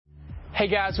Hey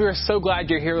guys, we are so glad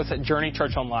you're here with us at Journey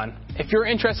Church Online. If you're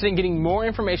interested in getting more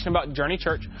information about Journey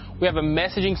Church, we have a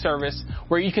messaging service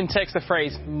where you can text the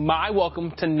phrase, "My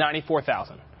Welcome" to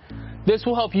 94,000. This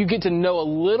will help you get to know a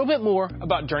little bit more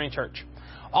about Journey Church.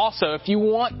 Also, if you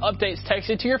want updates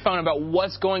texted to your phone about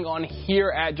what's going on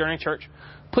here at Journey Church,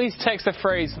 please text the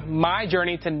phrase, "My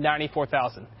Journey" to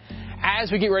 94,000.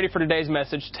 As we get ready for today's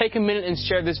message, take a minute and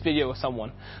share this video with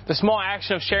someone. The small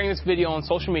action of sharing this video on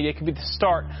social media could be the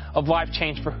start of life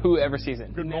change for whoever sees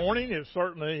it. Good morning. It's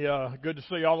certainly good to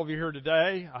see all of you here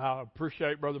today. I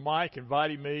appreciate Brother Mike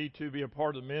inviting me to be a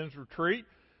part of the men's retreat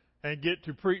and get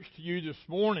to preach to you this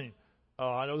morning.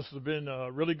 I know this has been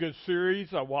a really good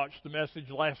series. I watched the message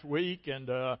last week, and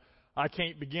I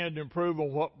can't begin to improve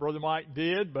on what Brother Mike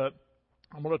did, but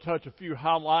I'm going to touch a few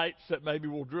highlights that maybe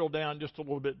will drill down just a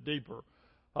little bit deeper.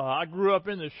 I grew up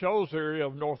in the Shoals area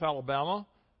of North Alabama.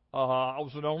 I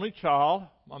was an only child.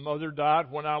 My mother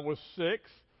died when I was 6.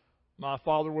 My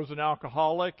father was an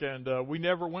alcoholic, and we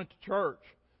never went to church.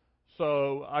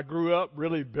 So I grew up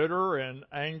really bitter and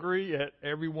angry at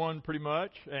everyone pretty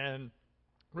much, and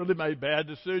really made bad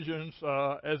decisions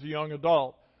as a young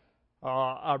adult.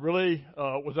 I really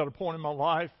was at a point in my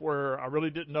life where I really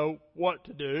didn't know what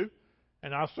to do.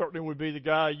 And I certainly would be the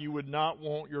guy you would not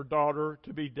want your daughter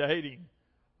to be dating.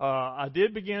 I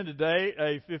did begin to date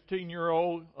a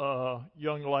 15-year-old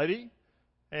young lady,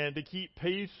 and to keep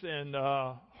peace in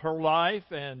her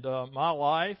life and my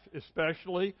life,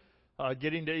 especially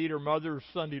getting to eat her mother's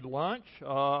Sunday lunch,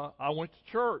 I went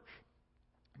to church.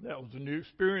 That was a new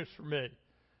experience for me.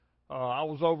 I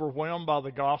was overwhelmed by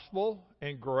the gospel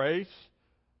and grace,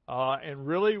 and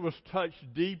really was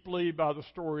touched deeply by the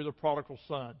story of the prodigal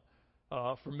son.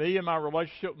 For me and my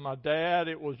relationship with my dad,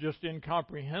 it was just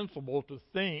incomprehensible to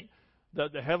think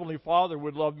that the Heavenly Father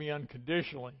would love me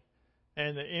unconditionally.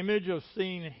 And the image of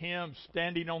seeing Him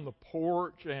standing on the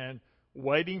porch and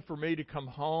waiting for me to come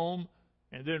home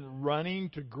and then running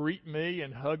to greet me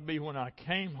and hug me when I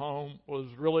came home was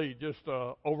really just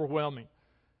overwhelming.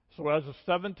 So as a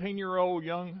 17-year-old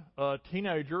young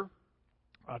teenager,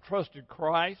 I trusted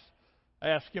Christ. I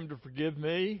asked Him to forgive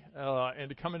me and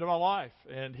to come into my life,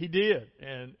 and He did.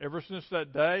 And ever since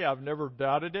that day, I've never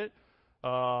doubted it.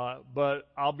 But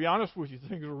I'll be honest with you,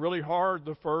 things were really hard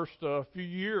the first few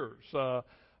years. For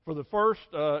the first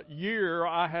year,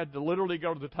 I had to literally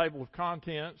go to the table of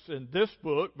contents in this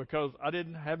book because I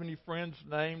didn't have any friends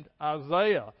named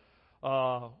Isaiah.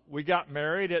 We got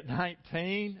married at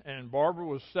 19, and Barbara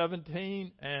was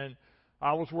 17, and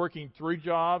I was working 3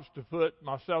 jobs to put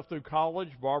myself through college.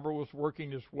 Barbara was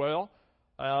working as well.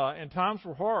 And times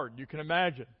were hard, you can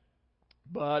imagine.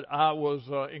 But I was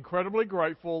incredibly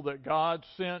grateful that God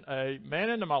sent a man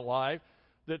into my life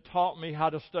that taught me how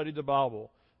to study the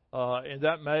Bible. And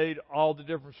that made all the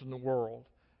difference in the world.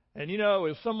 And you know,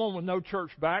 as someone with no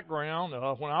church background,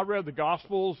 when I read the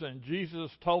Gospels and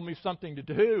Jesus told me something to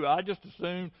do, I just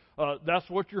assumed that's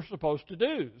what you're supposed to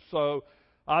do. So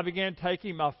I began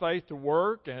taking my faith to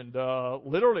work, and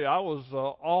literally I was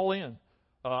all in.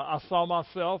 I saw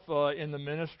myself in the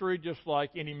ministry just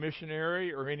like any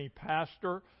missionary or any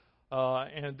pastor,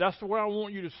 and that's the way I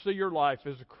want you to see your life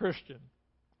as a Christian.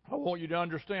 I want you to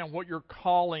understand what your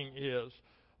calling is,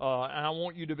 and I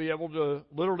want you to be able to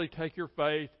literally take your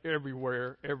faith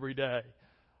everywhere, every day.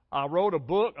 I wrote a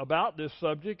book about this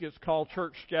subject. It's called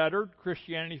Church Scattered,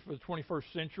 Christianity for the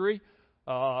 21st Century.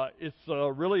 It's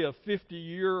really a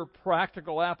 50-year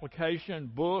practical application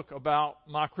book about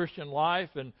my Christian life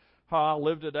and how I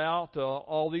lived it out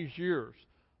all these years.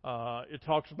 It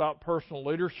talks about personal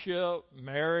leadership,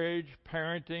 marriage,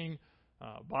 parenting,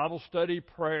 Bible study,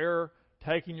 prayer,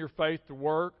 taking your faith to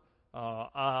work.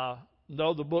 I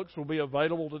know the books will be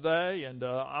available today, and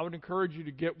I would encourage you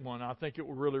to get one. I think it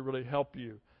will really, really help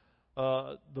you.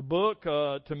 The book,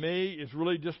 to me, is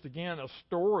really just, again, a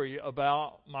story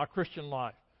about my Christian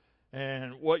life.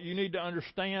 And what you need to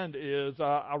understand is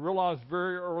I realized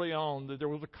very early on that there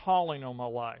was a calling on my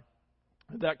life.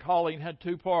 That calling had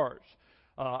 2 parts.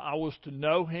 I was to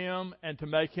know Him and to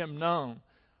make Him known.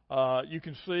 You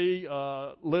can see,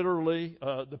 literally,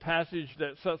 the passage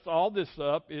that sets all this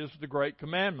up is the Great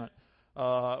Commandment.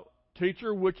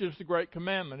 Teacher, which is the Great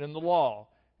Commandment in the law?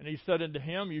 And He said unto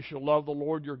him, You shall love the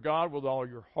Lord your God with all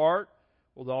your heart,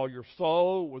 with all your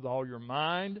soul, with all your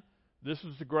mind. This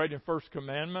is the great and first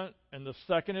commandment. And the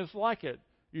second is like it.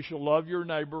 You shall love your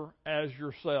neighbor as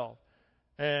yourself.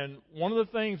 And one of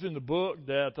the things in the book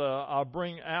that I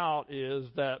bring out is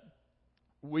that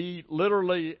we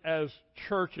literally, as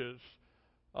churches,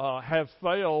 have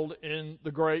failed in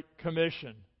the Great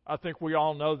Commission. I think we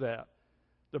all know that.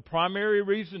 The primary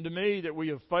reason to me that we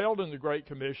have failed in the Great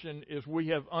Commission is we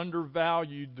have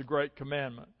undervalued the Great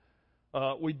Commandment.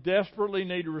 We desperately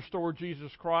need to restore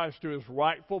Jesus Christ to His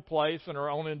rightful place in our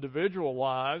own individual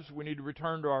lives. We need to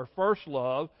return to our first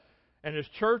love. And as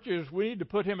churches, we need to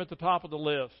put Him at the top of the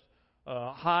list,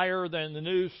 higher than the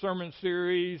new sermon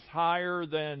series, higher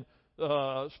than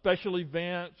special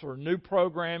events or new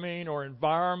programming or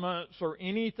environments or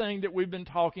anything that we've been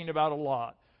talking about a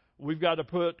lot. We've got to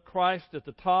put Christ at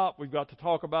the top. We've got to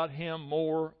talk about Him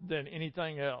more than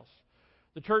anything else.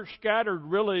 The church scattered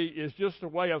really is just a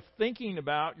way of thinking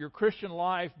about your Christian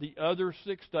life the other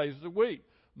 6 days of the week,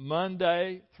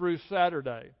 Monday through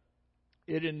Saturday.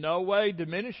 It in no way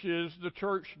diminishes the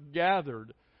church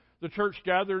gathered. The church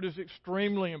gathered is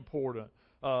extremely important.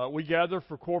 We gather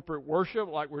for corporate worship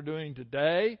like we're doing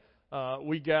today.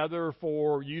 We gather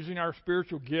for using our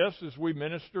spiritual gifts as we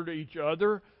minister to each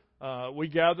other. We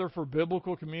gather for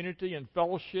biblical community and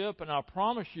fellowship, and I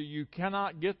promise you, you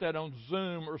cannot get that on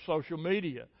Zoom or social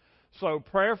media. So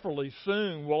prayerfully,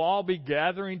 soon we'll all be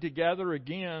gathering together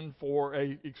again for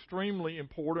an extremely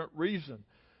important reason.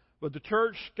 But the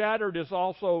church scattered is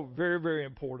also very, very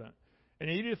important.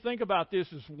 And you need to think about this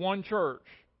as one church,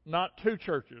 not two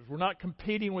churches. We're not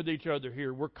competing with each other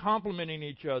here. We're complementing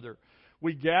each other.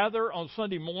 We gather on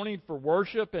Sunday morning for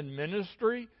worship and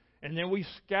ministry, and then we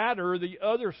scatter the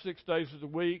other 6 days of the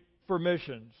week for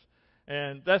missions.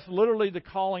 And that's literally the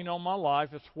calling on my life.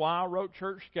 It's why I wrote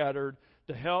Church Scattered,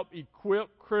 to help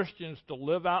equip Christians to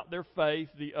live out their faith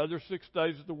the other 6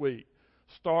 days of the week,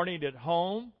 starting at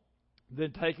home,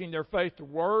 then taking their faith to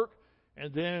work,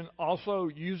 and then also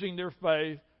using their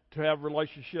faith to have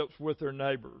relationships with their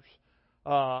neighbors.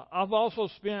 I've also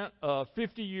spent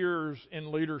 50 years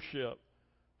in leadership.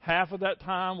 Half of that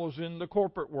time was in the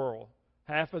corporate world.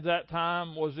 Half of that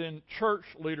time was in church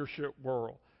leadership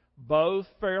world. Both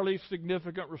fairly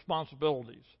significant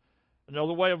responsibilities.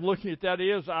 Another way of looking at that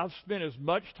is I've spent as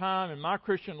much time in my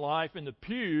Christian life in the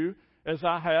pew as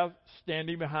I have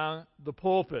standing behind the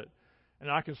pulpit. And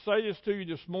I can say this to you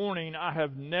this morning, I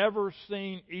have never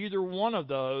seen either one of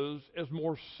those as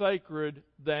more sacred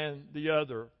than the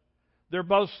other. They're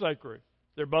both sacred.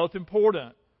 They're both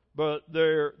important. But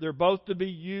they're both to be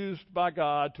used by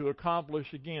God to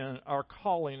accomplish, again, our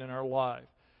calling in our life.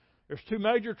 There's two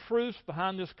major truths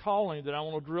behind this calling that I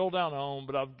want to drill down on,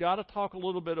 but I've got to talk a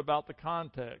little bit about the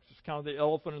context. It's kind of the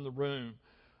elephant in the room.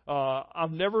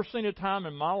 I've never seen a time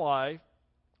in my life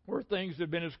where things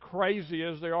have been as crazy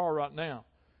as they are right now.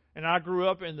 And I grew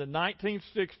up in the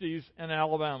 1960s in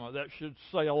Alabama. That should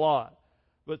say a lot.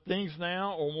 But things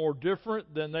now are more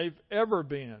different than they've ever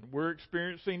been. We're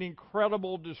experiencing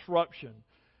incredible disruption.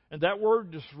 And that word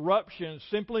disruption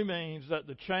simply means that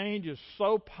the change is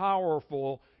so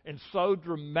powerful and so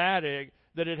dramatic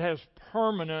that it has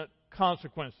permanent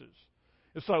consequences.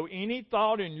 And so any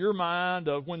thought in your mind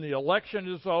of when the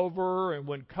election is over and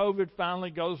when COVID finally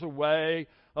goes away,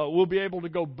 we'll be able to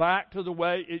go back to the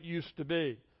way it used to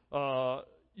be.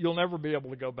 You'll never be able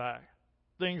to go back.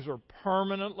 Things are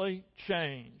permanently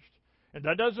changed. And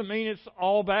that doesn't mean it's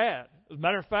all bad. As a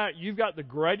matter of fact, you've got the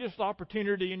greatest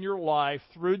opportunity in your life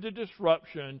through the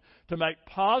disruption to make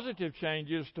positive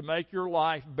changes to make your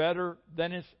life better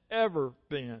than it's ever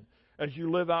been as you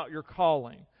live out your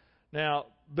calling. Now,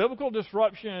 biblical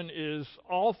disruption is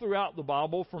all throughout the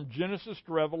Bible from Genesis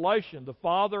to Revelation. The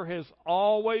Father has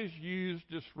always used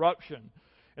disruption.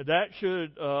 And that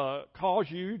should cause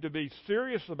you to be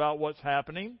serious about what's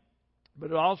happening, but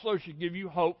it also should give you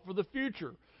hope for the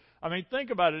future. I mean, think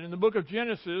about it. In the book of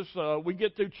Genesis, we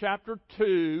get through chapter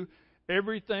 2,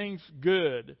 everything's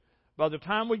good. By the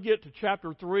time we get to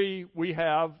chapter 3, we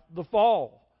have the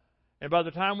fall. And by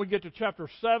the time we get to chapter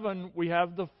 7, we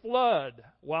have the flood.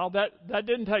 Well, that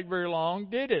didn't take very long,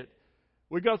 did it?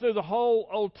 We go through the whole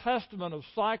Old Testament of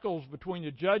cycles between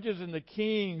the judges and the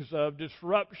kings of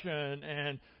disruption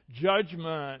and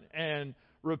judgment and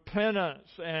repentance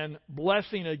and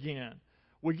blessing again.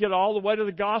 We get all the way to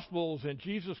the Gospels, and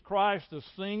Jesus Christ, the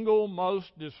single most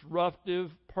disruptive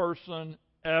person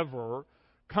ever,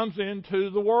 comes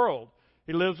into the world.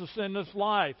 He lives a sinless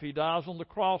life. He dies on the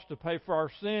cross to pay for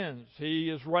our sins. He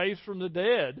is raised from the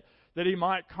dead that He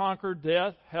might conquer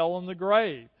death, hell, and the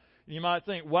grave. You might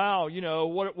think, wow,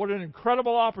 what an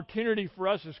incredible opportunity for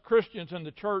us as Christians in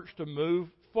the church to move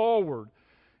forward.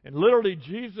 And literally,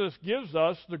 Jesus gives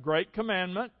us the Great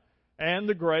Commandment and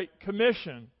the Great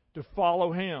Commission to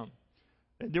follow Him.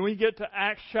 And then we get to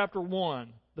Acts chapter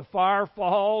 1. The fire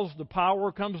falls, the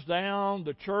power comes down,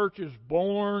 the church is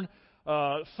born.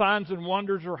 Signs and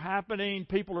wonders are happening.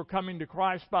 People are coming to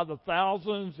Christ by the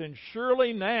thousands. And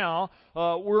surely now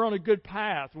we're on a good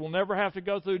path. We'll never have to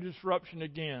go through disruption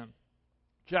again.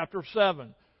 Chapter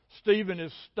 7, Stephen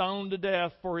is stoned to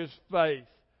death for his faith.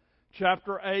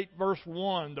 Chapter 8, verse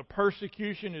 1, the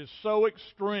persecution is so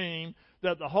extreme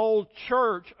that the whole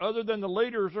church, other than the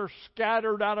leaders, are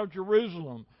scattered out of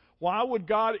Jerusalem. Why would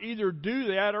God either do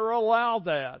that or allow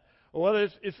that? Well,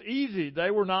 it's easy.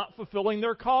 They were not fulfilling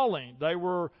their calling. They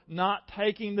were not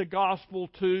taking the gospel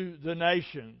to the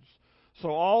nations.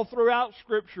 So all throughout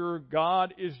Scripture,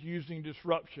 God is using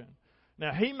disruption.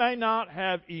 Now, He may not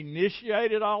have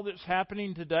initiated all that's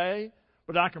happening today,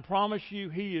 but I can promise you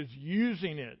He is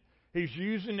using it. He's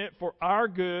using it for our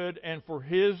good and for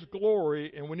His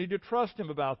glory, and we need to trust Him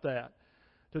about that.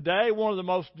 Today, one of the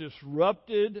most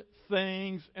disrupted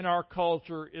things in our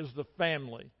culture is the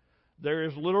family. There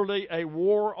is literally a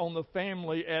war on the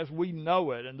family as we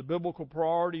know it and the biblical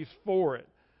priorities for it.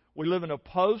 We live in a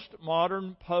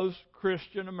post-modern,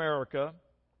 post-Christian America,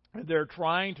 and they're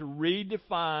trying to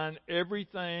redefine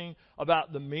everything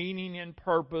about the meaning and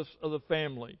purpose of the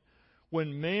family.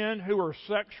 When men who are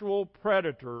sexual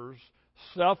predators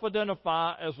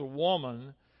self-identify as a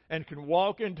woman and can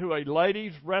walk into a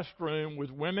ladies' restroom with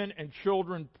women and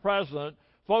children present,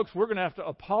 folks, we're going to have to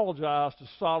apologize to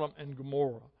Sodom and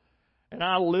Gomorrah. And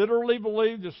I literally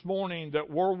believe this morning that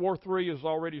World War III has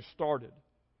already started.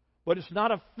 But it's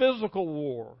not a physical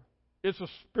war. It's a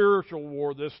spiritual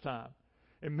war this time.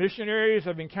 And missionaries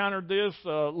have encountered this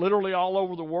literally all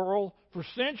over the world for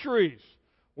centuries.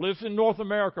 Well, it's in North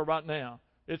America right now.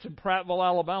 It's in Prattville,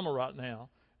 Alabama right now.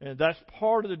 And that's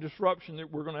part of the disruption that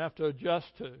we're going to have to adjust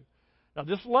to. Now,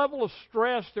 this level of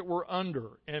stress that we're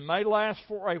under, and may last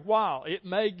for a while, it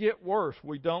may get worse,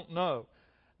 we don't know.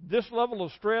 This level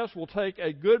of stress will take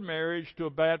a good marriage to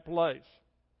a bad place.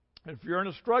 If you're in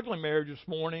a struggling marriage this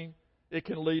morning, it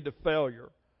can lead to failure.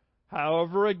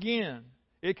 However, again,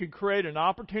 it can create an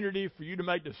opportunity for you to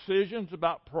make decisions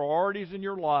about priorities in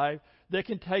your life that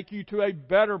can take you to a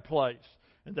better place.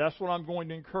 And that's what I'm going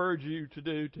to encourage you to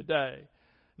do today.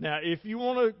 Now, if you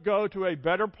want to go to a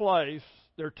better place,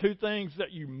 there are two things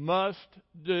that you must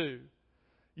do.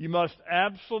 You must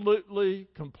absolutely,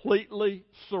 completely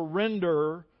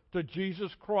surrender to Jesus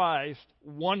Christ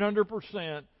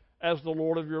 100% as the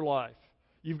Lord of your life.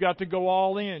 You've got to go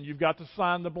all in. You've got to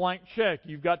sign the blank check.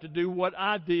 You've got to do what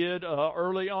I did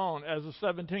early on as a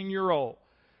 17-year-old.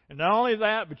 And not only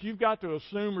that, but you've got to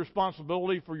assume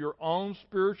responsibility for your own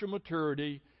spiritual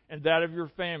maturity and that of your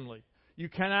family. You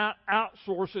cannot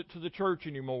outsource it to the church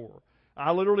anymore.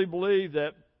 I literally believe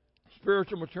that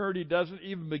spiritual maturity doesn't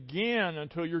even begin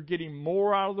until you're getting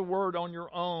more out of the Word on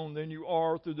your own than you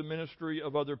are through the ministry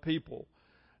of other people.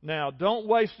 Now, don't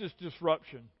waste this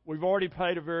disruption. We've already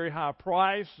paid a very high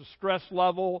price, the stress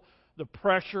level, the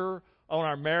pressure on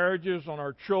our marriages, on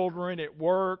our children, at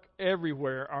work,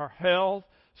 everywhere, our health.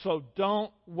 So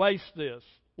don't waste this.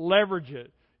 Leverage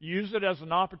it. Use it as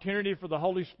an opportunity for the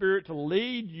Holy Spirit to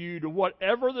lead you to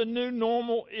whatever the new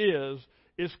normal is.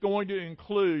 It's going to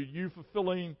include you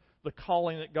fulfilling the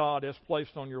calling that God has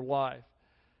placed on your life.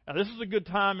 Now, this is a good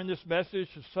time in this message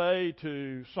to say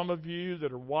to some of you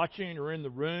that are watching or in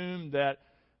the room that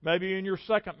maybe in your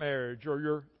second marriage or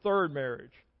your third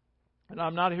marriage. And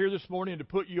I'm not here this morning to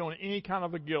put you on any kind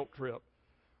of a guilt trip.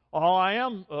 All I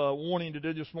am wanting to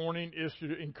do this morning is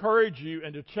to encourage you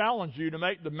and to challenge you to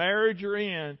make the marriage you're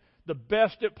in the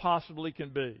best it possibly can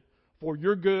be for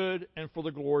your good and for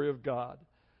the glory of God.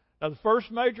 Now, the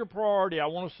first major priority I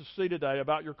want us to see today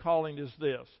about your calling is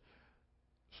this.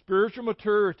 Spiritual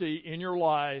maturity in your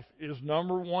life is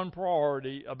number one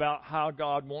priority about how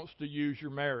God wants to use your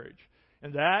marriage.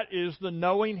 And that is the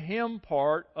knowing Him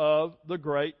part of the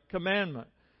Great Commandment.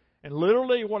 And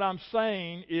literally what I'm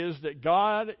saying is that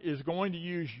God is going to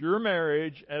use your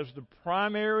marriage as the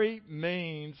primary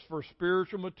means for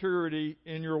spiritual maturity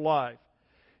in your life.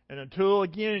 And until,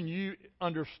 again, you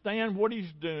understand what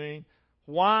He's doing,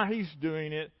 why He's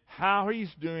doing it, how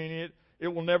He's doing it, it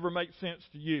will never make sense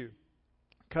to you.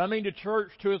 Coming to church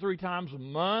 2 or 3 times a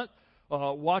month,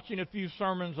 watching a few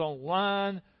sermons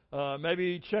online,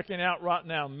 maybe checking out Right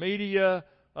Now Media,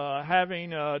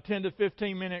 having a 10 to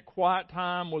 15 minute quiet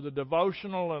time with a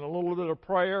devotional and a little bit of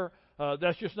prayer,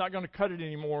 that's just not going to cut it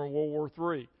anymore in World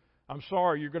War III. I'm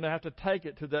sorry, you're going to have to take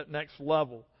it to that next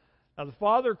level. Now, the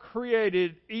Father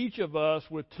created each of us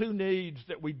with 2 needs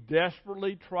that we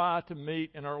desperately try to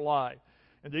meet in our life.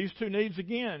 And these 2 needs,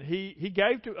 again, He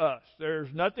gave to us.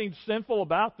 There's nothing sinful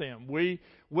about them. We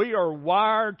are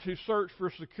wired to search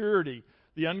for security.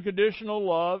 the unconditional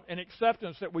love and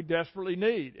acceptance that we desperately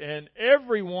need. And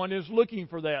everyone is looking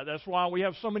for that. That's why we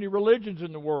have so many religions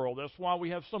in the world. That's why we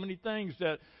have so many things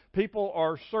that people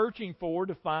are searching for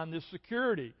to find this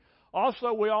security.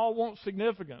 Also, we all want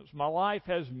significance. My life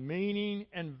has meaning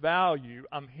and value.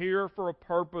 I'm here for a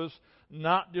purpose,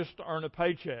 not just to earn a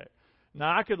paycheck.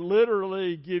 Now, I could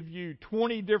literally give you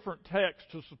 20 different texts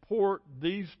to support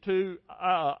these two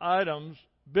items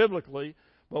biblically,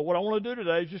 but what I want to do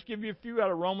today is just give you a few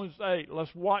out of Romans 8.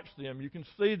 Let's watch them. You can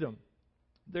see them.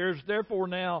 There's therefore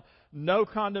now no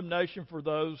condemnation for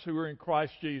those who are in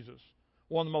Christ Jesus.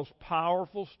 One of the most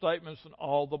powerful statements in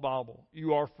all the Bible.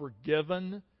 You are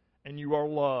forgiven and you are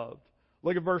loved.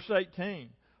 Look at verse 18.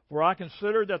 For I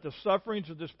consider that the sufferings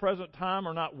of this present time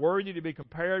are not worthy to be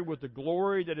compared with the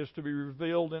glory that is to be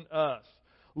revealed in us.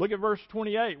 Look at verse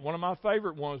 28, one of my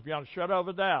favorite ones, beyond a shadow of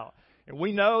a doubt. And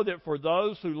we know that for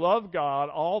those who love God,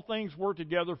 all things work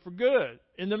together for good.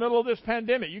 In the middle of this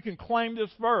pandemic, you can claim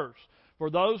this verse. For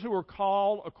those who are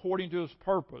called according to His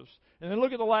purpose. And then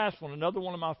look at the last one, another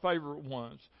one of my favorite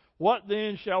ones. What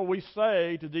then shall we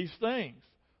say to these things?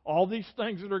 All these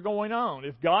things that are going on.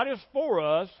 If God is for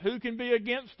us, who can be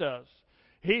against us?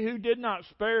 He who did not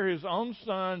spare His own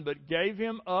Son, but gave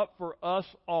Him up for us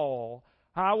all,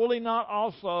 how will He not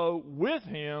also with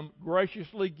Him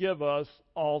graciously give us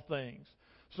all things?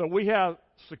 So we have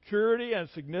security and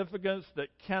significance that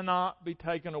cannot be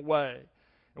taken away.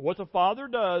 And what the Father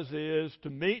does is, to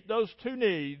meet those two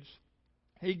needs,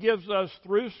 He gives us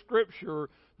through Scripture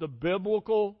the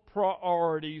biblical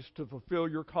priorities to fulfill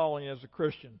your calling as a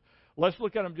Christian. Let's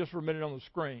look at them just for a minute on the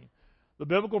screen. The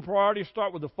biblical priorities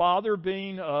start with the Father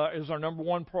being is our number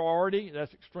one priority.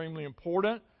 That's extremely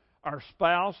important. Our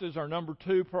spouse is our number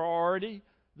two priority.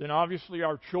 Then obviously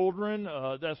our children,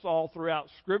 that's all throughout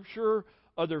Scripture.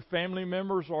 Other family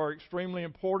members are extremely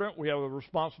important. We have a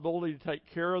responsibility to take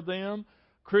care of them.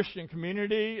 Christian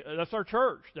community, that's our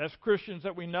church. That's Christians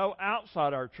that we know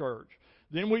outside our church.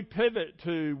 Then we pivot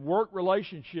to work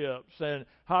relationships and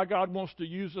how God wants to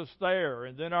use us there.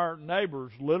 And then our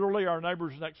neighbors, literally our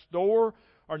neighbors next door,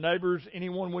 our neighbors,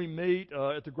 anyone we meet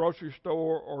at the grocery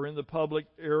store or in the public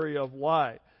area of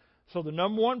life. So the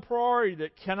number one priority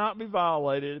that cannot be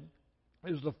violated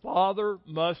is the Father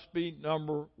must be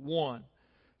number one.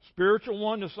 Spiritual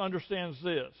oneness understands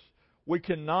this. We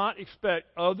cannot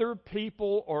expect other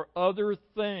people or other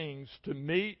things to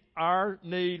meet our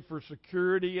need for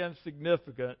security and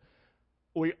significance.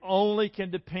 We only can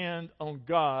depend on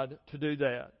God to do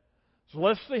that. So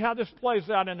let's see how this plays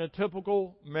out in a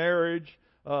typical marriage.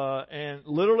 And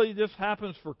literally this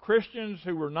happens for Christians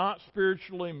who are not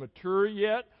spiritually mature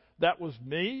yet. That was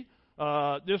me.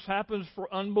 This happens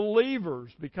for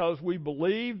unbelievers because we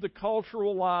believe the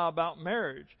cultural lie about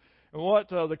marriage. And what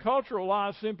the cultural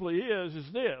lie simply is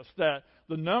this, that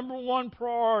the number one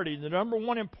priority, the number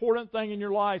one important thing in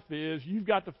your life is you've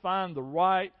got to find the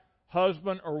right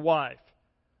husband or wife.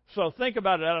 So think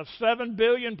about it. Out of 7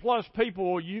 billion plus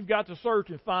people, you've got to search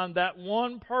and find that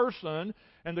one person.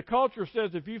 And the culture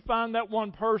says if you find that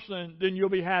one person, then you'll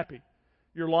be happy.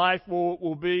 Your life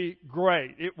will be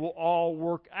great. It will all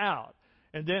work out.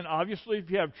 And then obviously if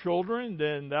you have children,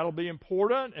 then that'll be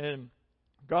important. And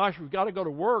gosh, we've got to go to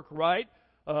work, right?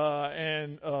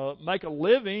 And make a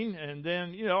living. And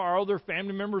then, our other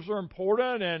family members are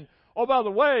important. And, oh, by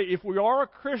the way, if we are a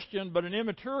Christian but an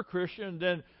immature Christian,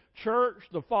 then church,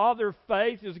 the Father,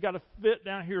 faith has got to fit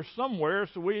down here somewhere.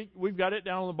 So we've got it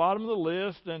down on the bottom of the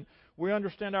list. And we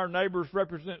understand our neighbors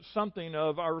represent something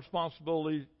of our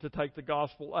responsibility to take the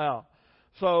gospel out.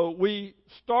 So we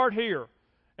start here.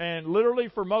 And literally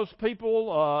for most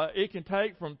people, it can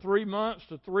take from 3 months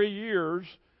to 3 years.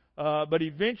 But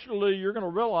eventually you're going to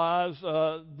realize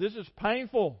this is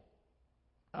painful.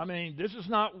 I mean, this is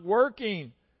not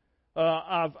working.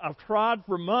 I've tried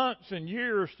for months and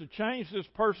years to change this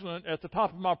person at the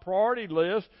top of my priority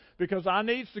list because I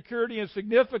need security and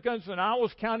significance, and I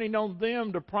was counting on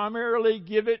them to primarily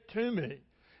give it to me.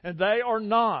 And they are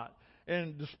not.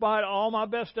 And despite all my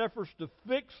best efforts to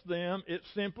fix them, it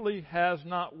simply has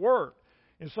not worked.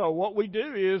 And so what we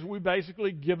do is we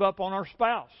basically give up on our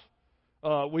spouse.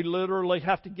 We literally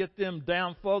have to get them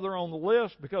down further on the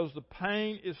list because the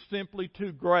pain is simply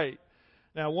too great.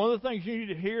 Now, one of the things you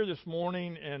need to hear this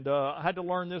morning, and I had to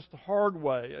learn this the hard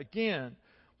way, again,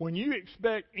 when you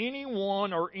expect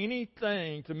anyone or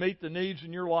anything to meet the needs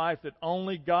in your life that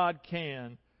only God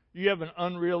can, you have an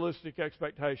unrealistic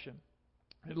expectation.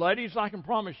 And ladies, I can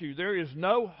promise you, there is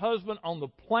no husband on the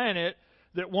planet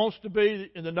that wants to be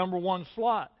in the number one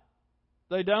slot.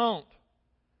 They don't.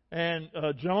 And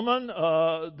gentlemen,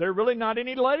 there are really not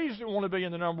any ladies that want to be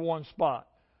in the number one spot.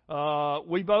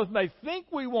 We both may think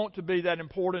we want to be that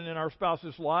important in our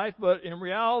spouse's life, but in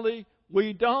reality,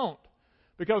 we don't.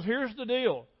 Because here's the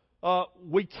deal.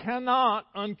 We cannot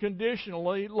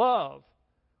unconditionally love.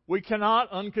 We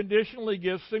cannot unconditionally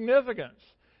give significance.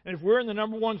 And if we're in the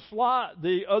number one slot,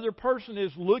 the other person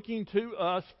is looking to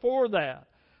us for that.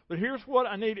 But here's what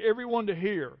I need everyone to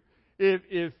hear.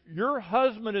 If your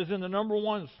husband is in the number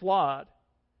one slot,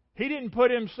 he didn't put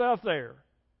himself there.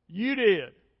 You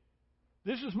did.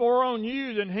 This is more on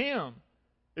you than him.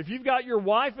 If you've got your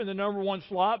wife in the number one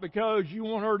slot because you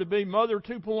want her to be Mother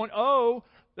 2.0,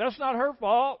 that's not her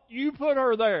fault. You put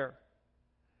her there.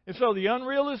 And so the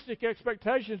unrealistic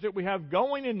expectations that we have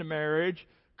going into marriage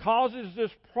causes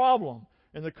this problem,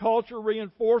 and the culture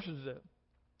reinforces it.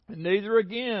 And neither,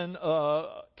 again,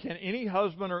 can any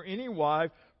husband or any wife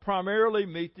primarily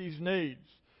meet these needs.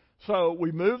 So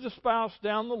we move the spouse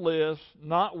down the list,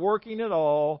 not working at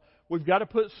all. We've got to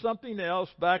put something else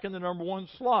back in the number one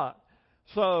slot.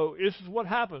 So this is what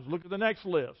happens. Look at the next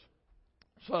list.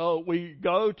 So we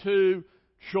go to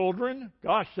children.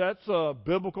 Gosh, that's a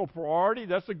biblical priority.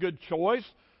 That's a good choice.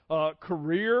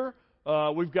 Career.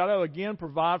 We've got to, again,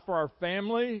 provide for our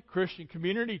family. Christian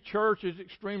community. Church is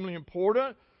extremely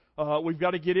important. We've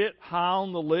got to get it high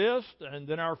on the list. And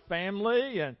then our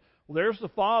family. And there's the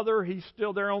father. He's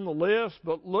still there on the list.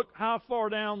 But look how far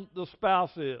down the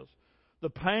spouse is. The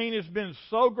pain has been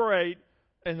so great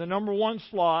in the number one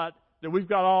slot that we've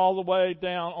got all the way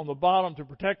down on the bottom to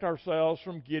protect ourselves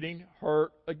from getting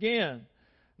hurt again.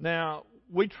 Now,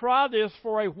 we try this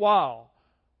for a while.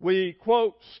 We,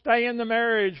 quote, stay in the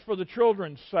marriage for the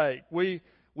children's sake. We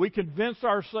convince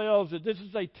ourselves that this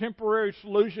is a temporary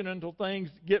solution until things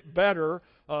get better.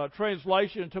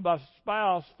 Translation, until my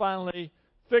spouse finally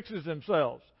fixes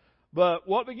themselves. But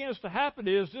what begins to happen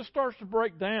is this starts to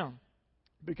break down.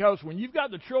 Because when you've got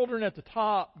the children at the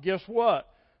top, guess what?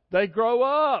 They grow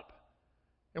up.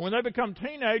 And when they become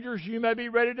teenagers, you may be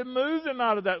ready to move them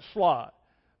out of that slot.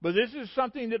 But this is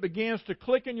something that begins to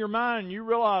click in your mind, and you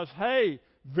realize, hey,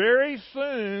 very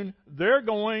soon they're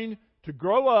going to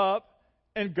grow up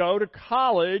and go to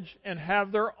college and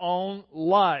have their own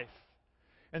life.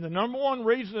 And the number one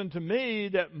reason to me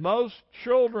that most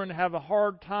children have a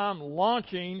hard time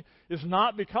launching is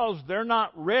not because they're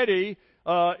not ready.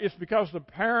 It's because the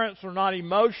parents are not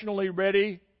emotionally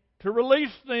ready to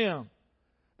release them.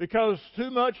 Because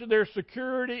too much of their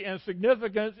security and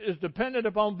significance is dependent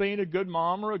upon being a good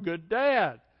mom or a good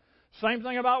dad. Same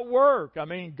thing about work. I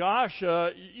mean, gosh,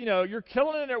 you're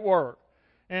killing it at work.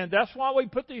 And that's why we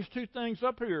put these two things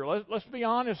up here. Let's be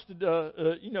honest,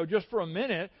 just for a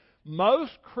minute.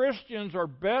 Most Christians are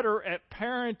better at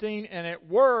parenting and at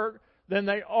work than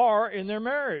they are in their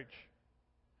marriage.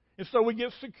 And so we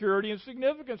get security and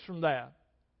significance from that.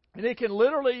 And it can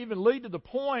literally even lead to the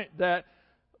point that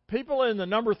people in the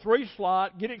number 3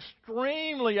 slot get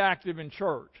extremely active in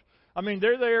church. I mean,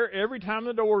 they're there every time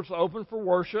the doors open for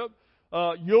worship.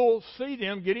 You'll see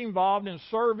them get involved in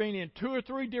serving in 2 or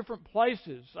 3 different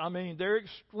places. I mean, they're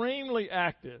extremely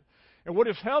active. And what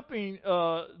is helping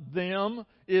them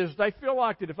is they feel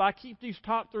like that if I keep these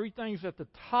top 3 things at the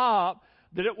top,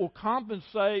 that it will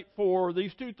compensate for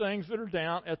these 2 things that are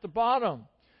down at the bottom.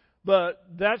 But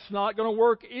that's not going to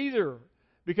work either.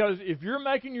 Because if you're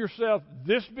making yourself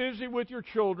this busy with your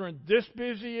children, this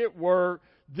busy at work,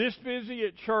 this busy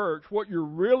at church, what you're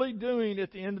really doing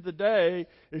at the end of the day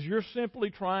is you're simply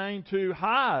trying to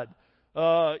hide.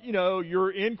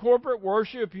 You're in corporate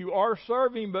worship, you are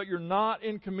serving, but you're not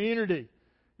in community.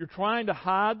 You're trying to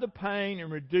hide the pain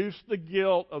and reduce the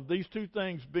guilt of these 2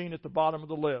 things being at the bottom of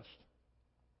the list.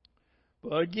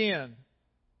 But again,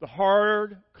 the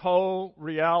hard, cold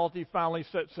reality finally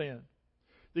sets in.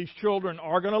 These children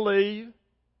are going to leave,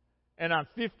 and I'm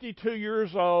 52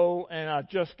 years old, and I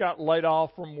just got laid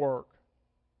off from work.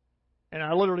 And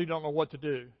I literally don't know what to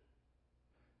do.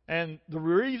 And the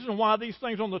reason why these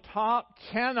things on the top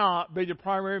cannot be the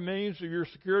primary means of your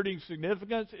security and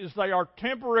significance is they are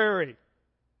temporary.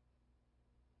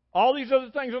 All these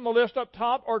other things on the list up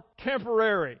top are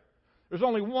temporary. There's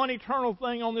only one eternal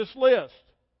thing on this list.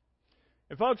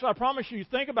 And folks, I promise you,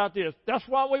 think about this. That's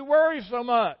why we worry so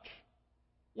much.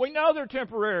 We know they're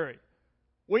temporary.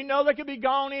 We know they could be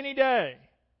gone any day.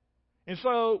 And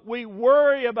so we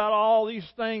worry about all these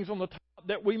things on the top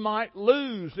that we might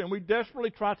lose, and we desperately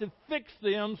try to fix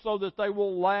them so that they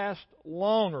will last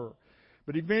longer.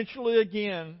 But eventually,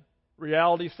 again,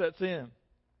 reality sets in.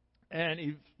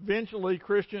 And eventually,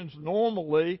 Christians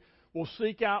normally will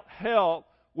seek out help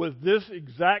with this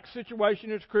exact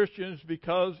situation as Christians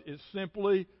because it's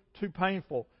simply too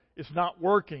painful. It's not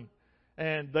working.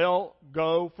 and they'll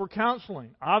go for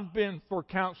counseling. I've been for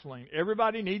counseling.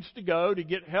 Everybody needs to go to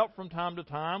get help from time to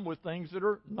time with things that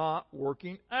are not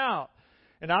working out.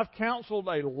 And I've counseled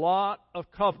a lot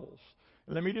of couples.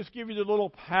 Let me just give you the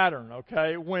little pattern,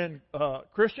 okay? When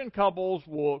Christian couples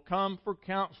will come for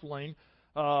counseling,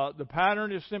 the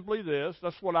pattern is simply this.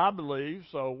 That's what I believe,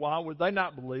 so why would they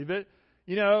not believe it?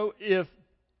 You know, if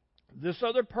this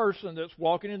other person that's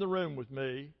walking in the room with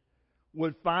me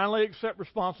would finally accept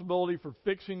responsibility for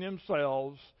fixing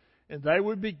themselves, and they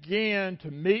would begin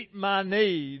to meet my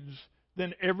needs,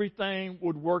 then everything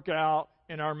would work out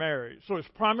in our marriage. So it's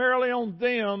primarily on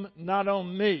them, not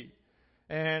on me.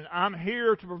 And I'm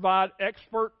here to provide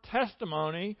expert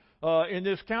testimony in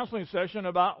this counseling session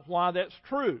about why that's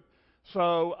true.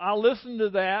 So I listen to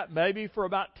that maybe for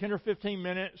about 10 or 15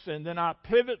 minutes, and then I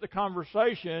pivot the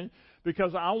conversation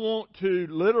because I want to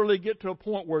literally get to a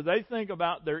point where they think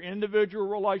about their individual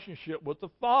relationship with the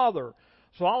Father.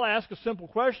 So I'll ask a simple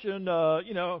question,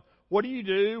 what do you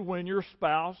do when your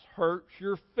spouse hurts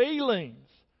your feelings?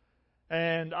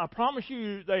 And I promise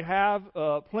you they have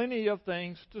plenty of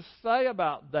things to say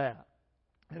about that.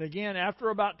 And again, after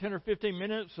about 10 or 15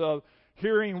 minutes of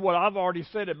hearing what I've already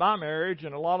said in my marriage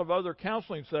and a lot of other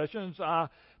counseling sessions, I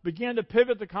began to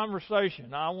pivot the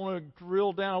conversation. I want to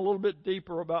drill down a little bit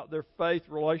deeper about their faith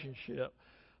relationship.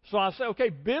 So I say, okay,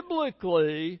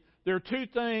 biblically, there are two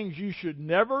things you should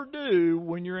never do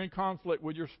when you're in conflict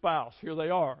with your spouse. Here they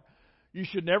are. You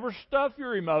should never stuff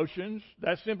your emotions.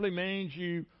 That simply means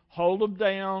you hold them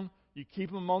down, you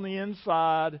keep them on the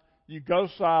inside, you go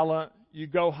silent, you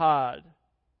go hide,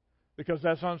 because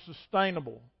that's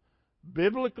unsustainable.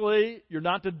 Biblically, you're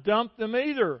not to dump them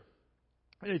either.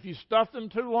 And if you stuff them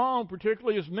too long,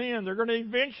 particularly as men, they're going to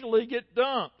eventually get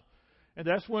dumped. And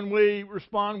that's when we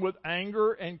respond with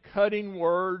anger and cutting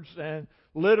words and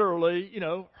literally,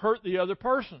 hurt the other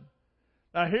person.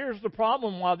 Now, here's the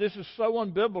problem why this is so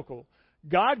unbiblical.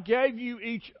 God gave you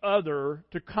each other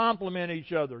to complement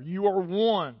each other. You are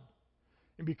one.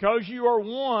 And because you are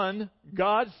one,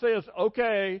 God says,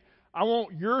 okay, I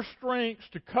want your strengths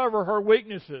to cover her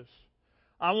weaknesses.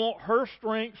 I want her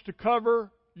strengths to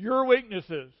cover your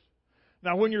weaknesses.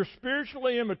 Now, when you're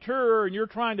spiritually immature and you're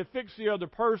trying to fix the other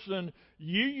person,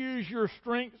 you use your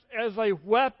strengths as a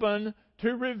weapon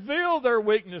to reveal their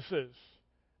weaknesses.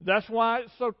 That's why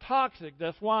it's so toxic.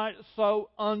 That's why it's so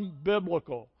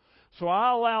unbiblical. So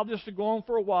I allow this to go on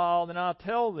for a while, then I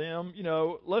tell them,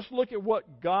 let's look at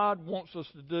what God wants us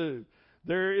to do.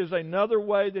 There is another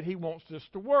way that He wants this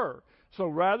to work. So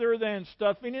rather than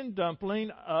stuffing and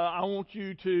dumpling, I want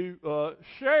you to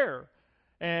share.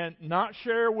 And not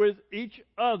share with each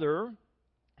other.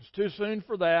 It's too soon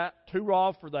for that, too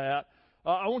raw for that.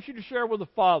 I want you to share with the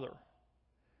Father.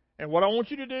 And what I want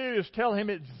you to do is tell Him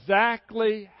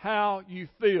exactly how you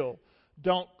feel.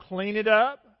 Don't clean it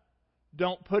up.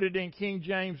 Don't put it in King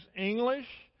James English.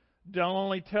 Don't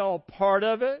only tell part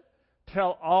of it.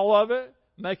 Tell all of it.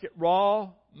 Make it raw.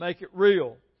 Make it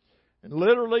real. And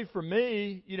literally for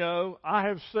me, I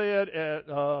have said at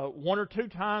one or two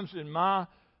times in my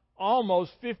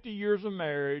almost 50 years of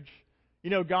marriage,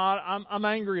 God, I'm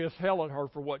angry as hell at her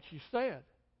for what she said.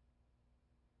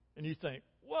 And you think,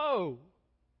 whoa,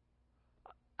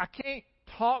 I can't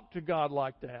talk to God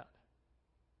like that.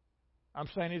 I'm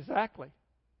saying exactly.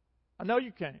 I know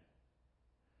you can't.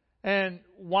 And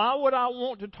why would I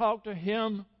want to talk to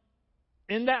Him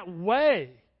in that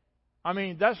way? I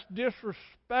mean, that's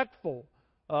disrespectful.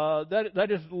 That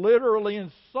is literally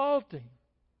insulting.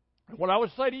 And what I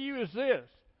would say to you is this.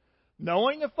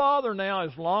 Knowing the Father now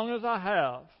as long as I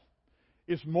have,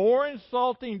 it's more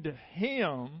insulting to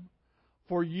Him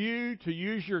for you to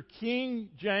use your King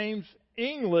James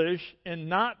English and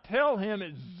not tell Him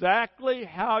exactly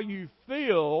how you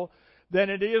feel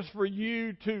than it is for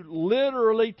you to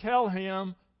literally tell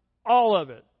Him all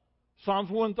of it. Psalms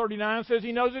 139 says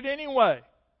He knows it anyway.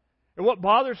 And what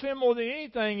bothers Him more than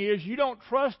anything is you don't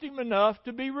trust Him enough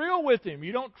to be real with Him.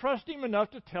 You don't trust Him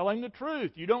enough to tell Him the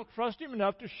truth. You don't trust Him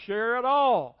enough to share it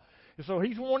all. And so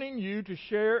He's wanting you to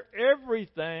share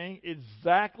everything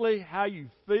exactly how you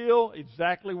feel,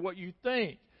 exactly what you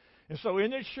think. And so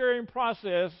in this sharing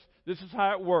process, this is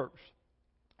how it works.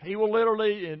 He will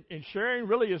literally, and sharing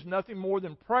really is nothing more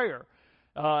than prayer.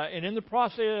 And in the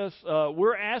process,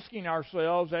 we're asking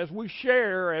ourselves as we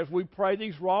share, as we pray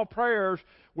these raw prayers,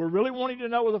 we're really wanting to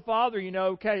know with the Father,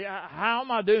 okay, how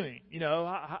am I doing?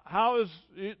 How is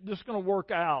this going to work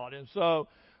out? And so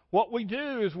what we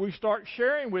do is we start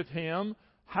sharing with Him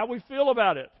how we feel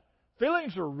about it.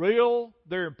 Feelings are real.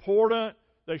 They're important.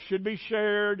 They should be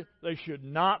shared. They should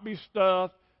not be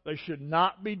stuffed. They should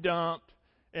not be dumped.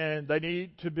 And they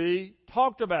need to be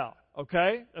talked about.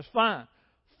 Okay? That's fine.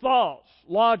 Thoughts,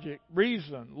 logic,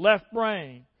 reason, left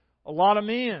brain. A lot of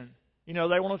men, they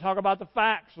want to talk about the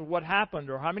facts of what happened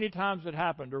or how many times it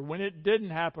happened or when it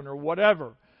didn't happen or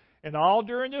whatever. And all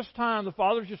during this time, the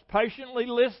Father's just patiently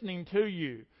listening to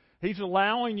you. He's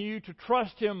allowing you to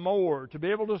trust Him more, to be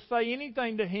able to say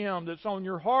anything to Him that's on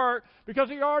your heart because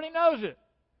He already knows it.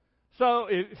 So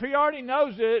if He already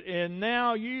knows it and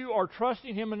now you are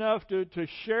trusting Him enough to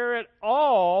share it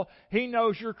all, He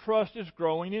knows your trust is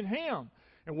growing in Him.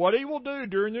 And what He will do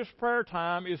during this prayer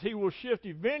time is He will shift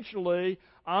eventually.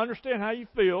 I understand how you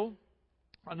feel.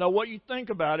 I know what you think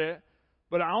about it.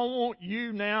 But I want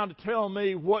you now to tell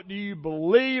me, what do you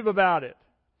believe about it?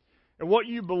 And what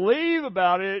you believe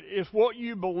about it is what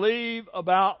you believe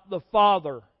about the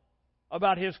Father,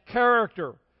 about His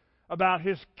character, about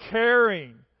His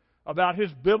caring, about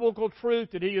His biblical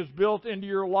truth that He has built into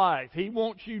your life. He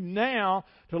wants you now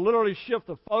to literally shift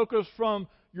the focus from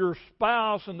your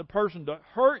spouse and the person that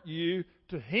hurt you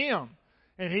to Him.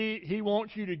 And He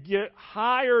wants you to get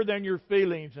higher than your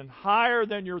feelings and higher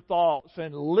than your thoughts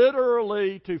and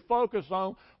literally to focus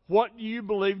on what you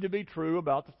believe to be true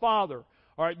about the Father.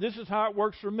 All right, this is how it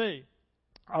works for me.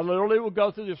 I literally will go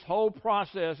through this whole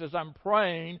process as I'm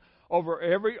praying over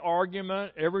every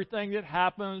argument, everything that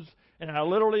happens, and I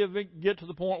literally get to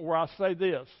the point where I say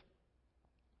this.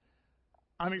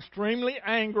 I'm extremely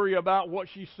angry about what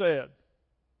she said.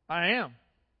 I am.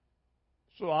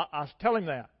 So I tell him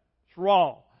that. It's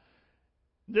raw.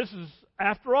 This is,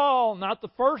 after all, not the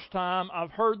first time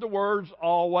I've heard the words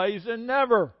always and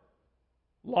never.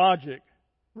 Logic,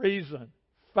 reason,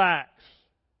 facts.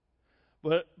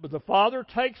 But the Father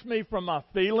takes me from my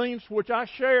feelings, which I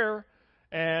share,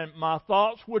 and my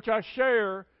thoughts, which I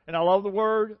share, and I love the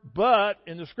word but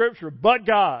in the Scripture, but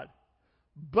God.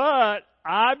 But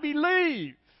I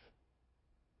believe,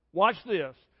 watch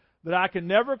this, that I can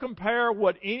never compare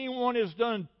what anyone has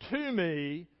done to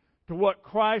me to what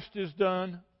Christ has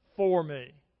done for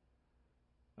me.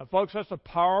 Now, folks, that's a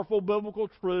powerful biblical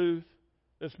truth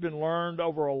that's been learned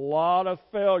over a lot of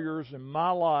failures in my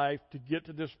life to get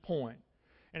to this point.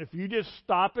 And if you just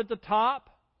stop at the top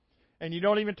and you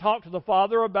don't even talk to the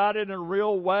Father about it in a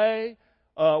real way,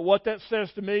 what that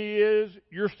says to me is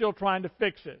you're still trying to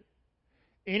fix it.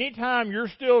 Anytime you're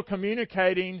still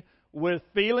communicating with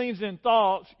feelings and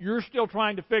thoughts, you're still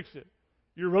trying to fix it.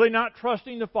 You're really not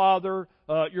trusting the Father.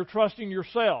 You're trusting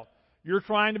yourself. You're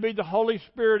trying to be the Holy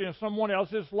Spirit in someone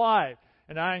else's life.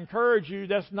 And I encourage you,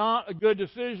 that's not a good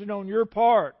decision on your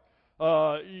part.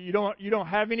 You don't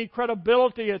have any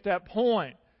credibility at that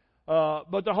point.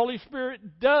 But the Holy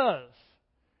Spirit does.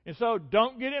 And so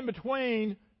don't get in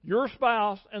between your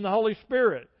spouse and the Holy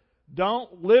Spirit.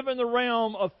 Don't live in the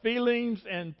realm of feelings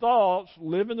and thoughts.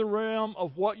 Live in the realm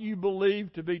of what you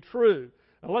believe to be true.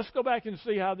 Now let's go back and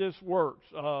see how this works.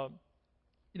 I'm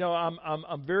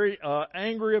very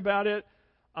angry about it.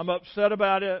 I'm upset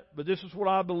about it, but this is what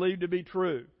I believe to be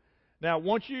true. Now,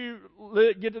 once you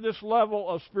get to this level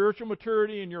of spiritual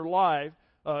maturity in your life,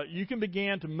 you can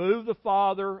begin to move the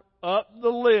Father up the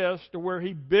list to where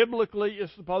He biblically is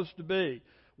supposed to be.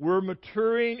 We're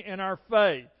maturing in our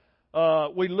faith.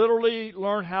 We literally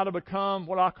learn how to become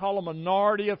what I call a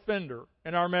minority offender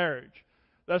in our marriage.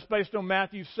 That's based on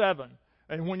Matthew 7.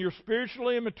 And when you're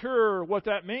spiritually immature, what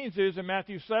that means is, in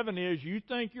Matthew 7, is you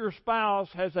think your spouse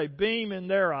has a beam in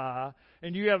their eye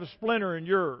and you have a splinter in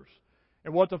yours.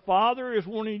 And what the Father is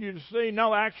wanting you to see,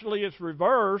 no, actually it's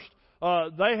reversed.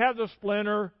 They have the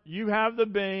splinter, you have the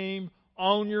beam,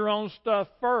 own your own stuff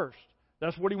first.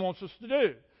 That's what He wants us to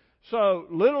do. So,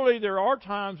 literally, there are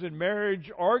times in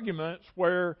marriage arguments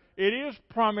where it is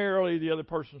primarily the other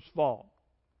person's fault.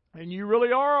 And you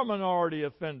really are a minority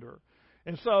offender.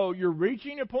 And so, you're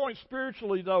reaching a point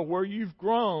spiritually, though, where you've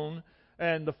grown,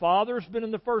 and the Father's been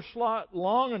in the first slot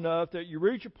long enough that you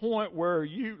reach a point where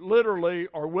you literally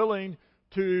are willing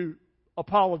to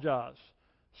apologize.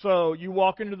 So, you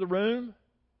walk into the room,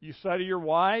 you say to your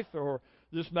wife, or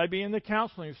this may be in the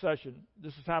counseling session.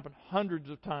 This has happened hundreds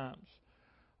of times.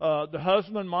 The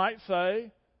husband might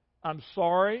say, I'm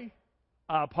sorry.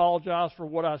 I apologize for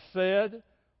what I said.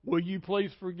 Will you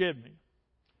please forgive me?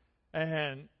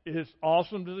 And it's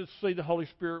awesome to see the Holy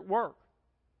Spirit work,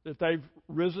 that they've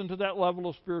risen to that level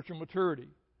of spiritual maturity.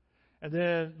 And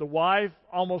then the wife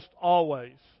almost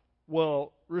always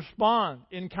will respond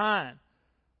in kind.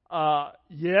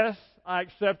 Yes, I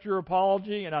accept your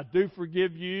apology and I do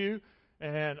forgive you.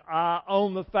 And I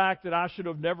own the fact that I should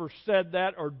have never said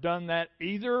that or done that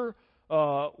either.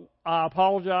 I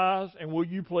apologize, and will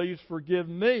you please forgive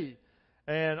me?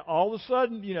 And all of a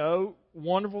sudden,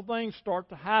 wonderful things start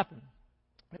to happen.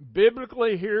 And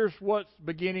biblically, here's what's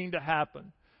beginning to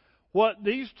happen. What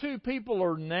these two people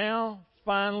are now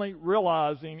finally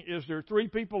realizing is there are three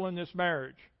people in this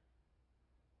marriage.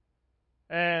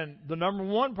 And the number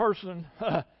one person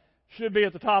should be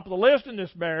at the top of the list in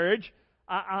this marriage.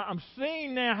 I'm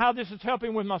seeing now how this is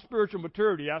helping with my spiritual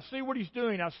maturity. I see what he's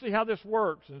doing. I see how this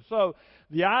works. And so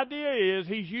the idea is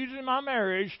he's using my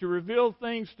marriage to reveal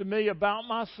things to me about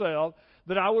myself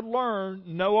that I would learn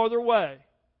no other way.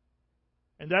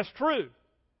 And that's true.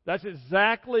 That's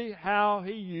exactly how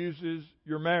he uses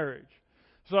your marriage.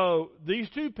 So these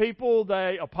two people,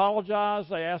 they apologize.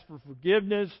 They ask for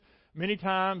forgiveness. Many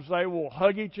times they will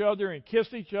hug each other and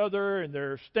kiss each other, and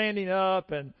they're standing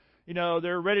up and,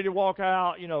 they're ready to walk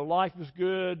out. Life is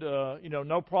good.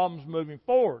 No problems moving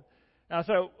forward. Now,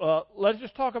 so let's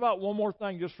just talk about one more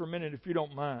thing just for a minute, if you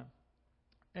don't mind.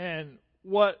 And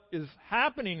what is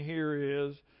happening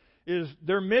here is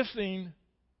they're missing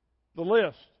the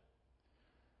list.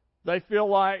 They feel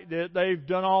like that they've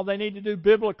done all they need to do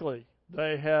biblically.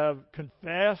 They have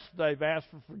confessed. They've asked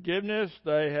for forgiveness.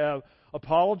 They have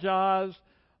apologized.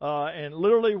 And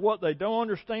literally what they don't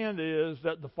understand is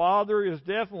that the Father is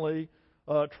definitely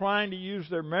trying to use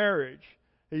their marriage.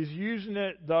 He's using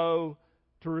it, though,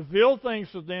 to reveal things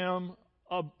to them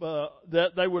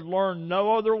that they would learn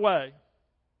no other way.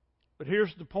 But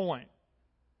here's the point.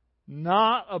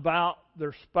 Not about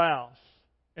their spouse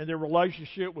and their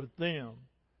relationship with them,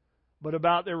 but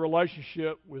about their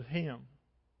relationship with Him.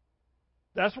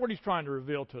 That's what He's trying to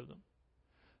reveal to them.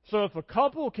 So if a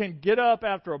couple can get up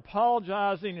after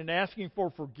apologizing and asking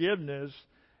for forgiveness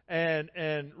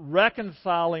and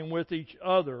reconciling with each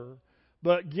other,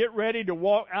 but get ready to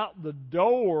walk out the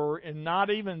door and not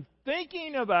even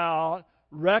thinking about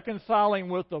reconciling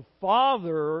with the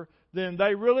Father, then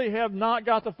they really have not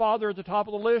got the Father at the top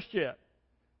of the list yet.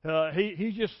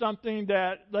 He's just something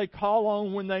that they call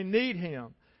on when they need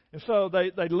Him. And so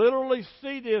they literally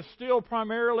see this still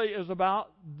primarily as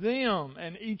about them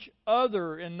and each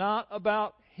other and not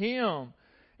about Him.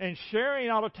 And sharing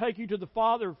ought to take you to the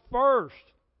Father first.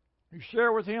 You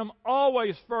share with Him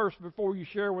always first before you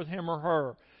share with Him or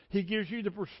her. He gives you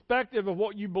the perspective of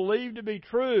what you believe to be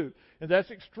true. And that's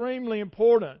extremely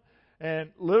important.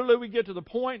 And literally we get to the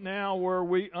point now where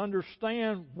we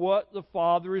understand what the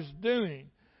Father is doing.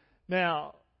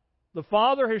 Now, the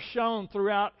Father has shown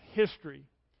throughout history,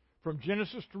 from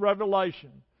Genesis to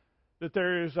Revelation, that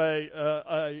there is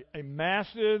a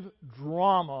massive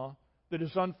drama that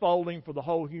is unfolding for the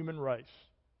whole human race.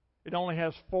 It only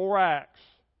has 4 acts: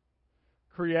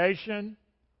 creation,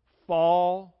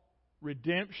 fall,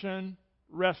 redemption,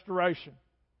 restoration.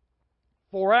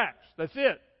 4 acts. That's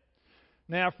it.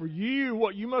 Now, for you,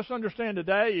 what you must understand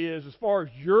today is, as far as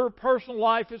your personal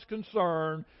life is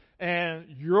concerned, and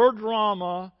your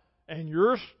drama and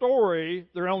your story,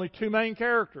 there are only 2 main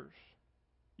characters: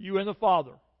 you and the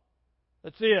Father.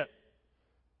 That's it.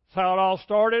 That's how it all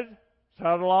started. That's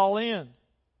how it'll all end.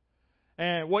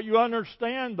 And what you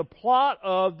understand, the plot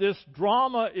of this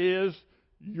drama is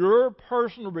your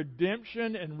personal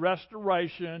redemption and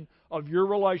restoration of your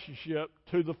relationship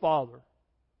to the Father.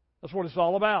 That's what it's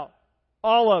all about.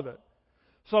 All of it.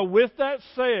 So with that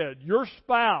said, your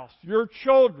spouse, your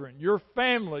children, your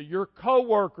family, your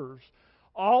co-workers,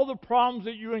 all the problems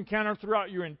that you encounter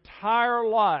throughout your entire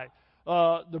life,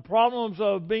 the problems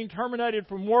of being terminated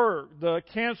from work, the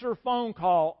cancer phone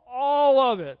call,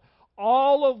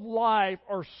 all of life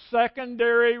are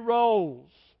secondary roles.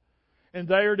 And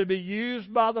they are to be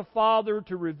used by the Father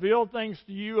to reveal things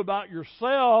to you about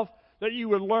yourself that you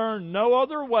would learn no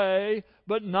other way,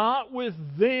 but not with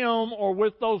them or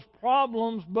with those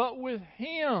problems, but with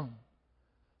Him.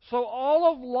 So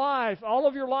all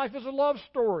of your life is a love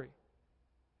story.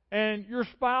 And your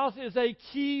spouse is a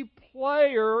key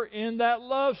player in that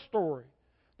love story,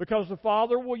 because the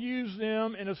Father will use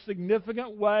them in a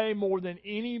significant way more than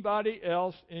anybody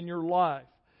else in your life.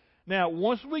 Now,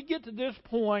 once we get to this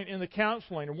point in the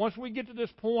counseling, or once we get to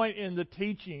this point in the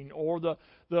teaching, or the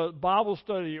Bible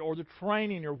study, or the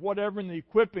training, or whatever in the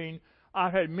equipping,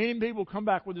 I've had many people come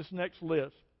back with this next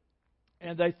list.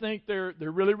 And they think they're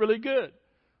really, really good.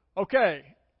 Okay,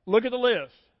 look at the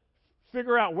list.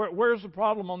 Figure out where's the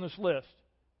problem on this list.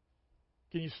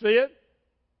 Can you see it?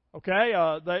 Okay,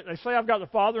 they say I've got the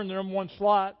Father in the number 1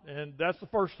 slot, and that's the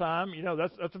first time.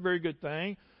 That's a very good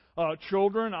thing.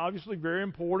 Children, obviously very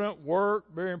important. Work,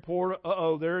 very important.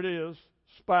 There it is.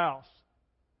 Spouse,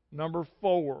 number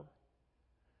 4.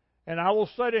 And I will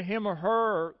say to him or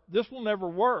her, this will never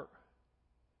work.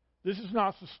 This is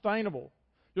not sustainable.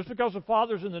 Just because the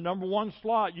Father's in the number 1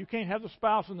 slot, you can't have the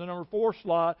spouse in the number 4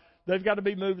 slot. They've got to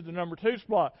be moved to the number 2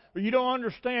 slot. But you don't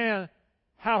understand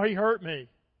how he hurt me.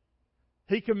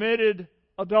 He committed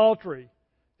adultery.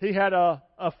 he had an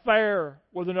affair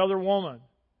with another woman.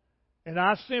 And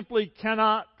I simply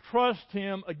cannot trust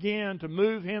him again to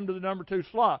move him to the number 2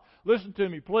 slot. Listen to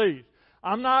me, please.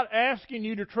 I'm not asking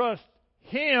you to trust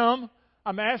him.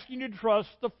 I'm asking you to trust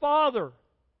the Father.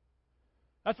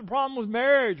 That's the problem with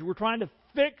marriage. We're trying to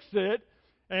fix it,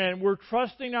 and we're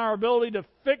trusting our ability to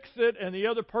fix it and the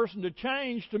other person to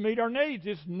change to meet our needs.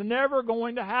 It's never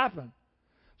going to happen.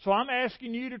 So I'm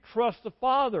asking you to trust the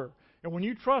Father. And when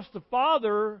you trust the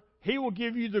Father, He will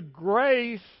give you the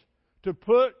grace to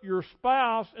put your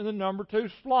spouse in the number 2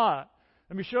 slot.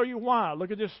 Let me show you why.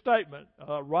 Look at this statement.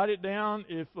 Write it down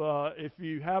if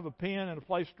you have a pen and a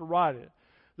place to write it.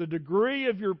 The degree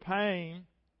of your pain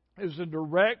is in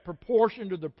direct proportion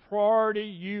to the priority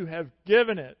you have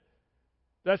given it.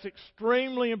 That's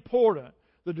extremely important.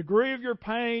 The degree of your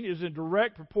pain is in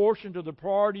direct proportion to the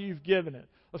priority you've given it.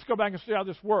 Let's go back and see how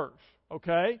this works.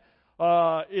 Okay?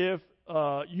 If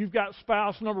you've got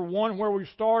spouse number 1 where we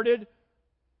started,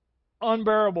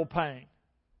 unbearable pain.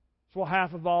 That's why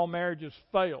half of all marriages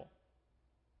fail.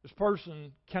 This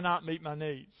person cannot meet my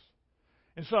needs.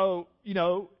 And so,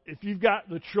 if you've got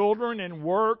the children and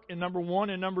work in number 1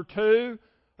 and number 2,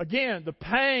 again, the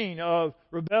pain of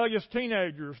rebellious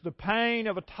teenagers, the pain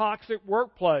of a toxic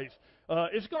workplace,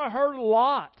 it's going to hurt a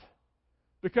lot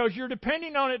because you're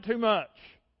depending on it too much.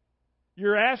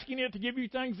 You're asking it to give you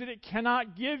things that it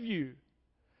cannot give you.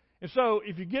 And so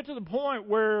if you get to the point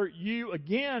where you,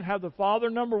 again, have the Father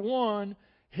number 1,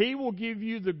 He will give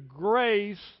you the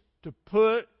grace to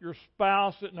put your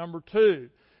spouse at number 2.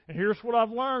 And here's what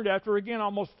I've learned after, again,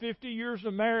 almost 50 years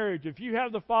of marriage. If you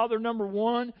have the Father number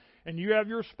 1 and you have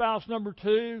your spouse number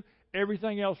 2,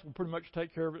 everything else will pretty much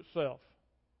take care of itself.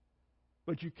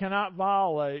 But you cannot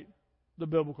violate the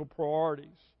biblical priorities.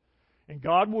 And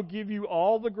God will give you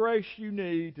all the grace you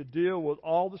need to deal with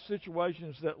all the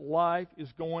situations that life is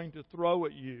going to throw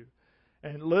at you.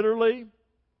 And literally,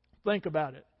 think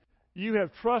about it. You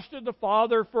have trusted the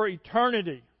Father for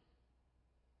eternity.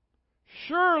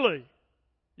 Surely,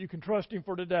 you can trust Him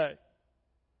for today.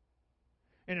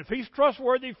 And if He's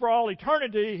trustworthy for all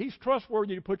eternity, He's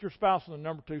trustworthy to put your spouse in the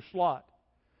number 2 slot.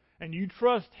 And you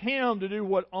trust Him to do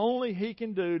what only He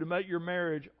can do to make your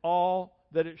marriage all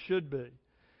that it should be.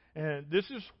 And this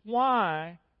is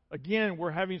why, again,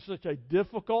 we're having such a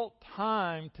difficult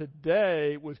time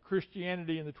today with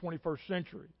Christianity in the 21st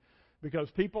century. Because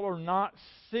people are not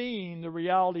seeing the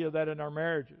reality of that in our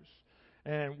marriages.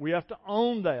 And we have to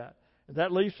own that. And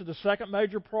that leads to the second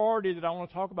major priority that I want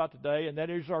to talk about today, and that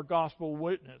is our gospel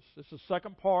witness. It's the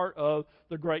second part of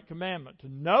the Great Commandment, to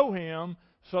know Him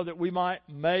so that we might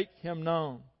make Him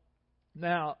known.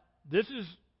 Now, this is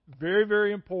very,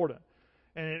 very important.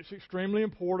 And it's extremely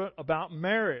important about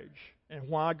marriage and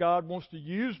why God wants to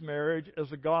use marriage as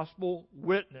a gospel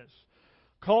witness.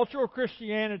 Cultural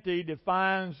Christianity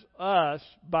defines us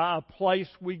by a place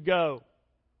we go,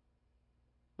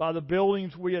 by the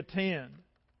buildings we attend.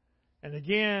 And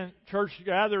again, church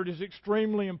gathered is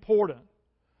extremely important.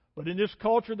 But in this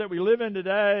culture that we live in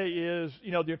today is,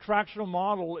 the attractional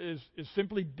model is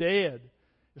simply dead.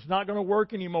 It's not going to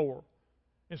work anymore.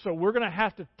 And so we're going to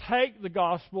have to take the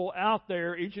gospel out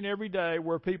there each and every day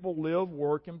where people live,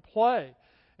 work, and play.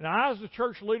 And I, as a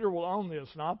church leader, will own this.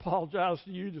 And I apologize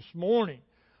to you this morning.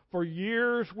 For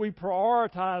years, we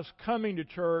prioritized coming to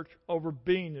church over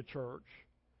being the church.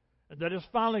 And that has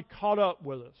finally caught up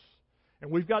with us. And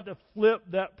we've got to flip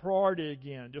that priority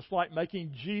again, just like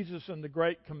making Jesus and the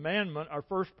Great Commandment our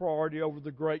first priority over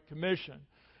the Great Commission.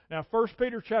 Now, 1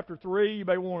 Peter chapter 3, you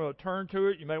may want to turn to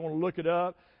it, you may want to look it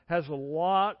up, has a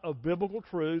lot of biblical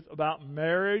truth about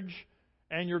marriage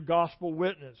and your gospel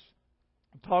witness.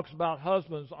 It talks about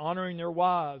husbands honoring their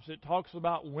wives. It talks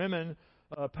about women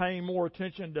paying more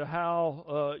attention to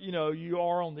how you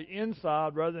are on the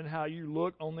inside rather than how you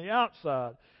look on the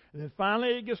outside. And then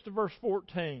finally it gets to verse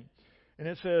 14. And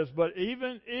it says, but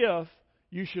even if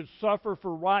you should suffer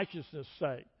for righteousness'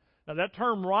 sake. Now that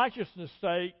term righteousness'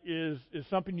 sake is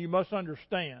something you must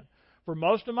understand. For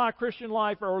most of my Christian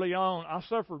life early on, I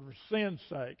suffered for sin's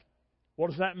sake.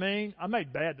 What does that mean? I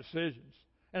made bad decisions,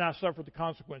 and I suffered the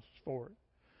consequences for it.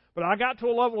 But I got to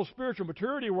a level of spiritual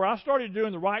maturity where I started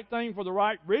doing the right thing for the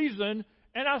right reason,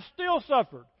 and I still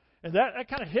suffered. And that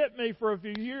kind of hit me for a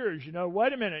few years.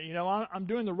 Wait a minute, I'm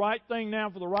doing the right thing now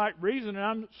for the right reason, and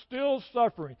I'm still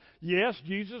suffering. Yes,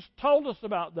 Jesus told us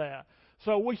about that.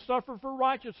 So we suffer for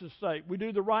righteousness' sake. We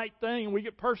do the right thing, and we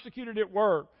get persecuted at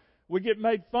work. We get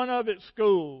made fun of at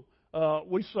school.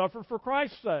 We suffer for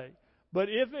Christ's sake. But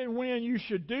if and when you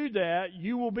should do that,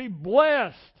 you will be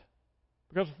blessed.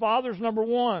 Because the Father's number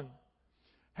 1.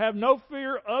 Have no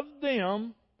fear of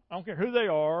them I don't care who they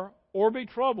are, or be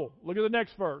troubled. Look at the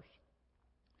next verse.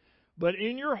 But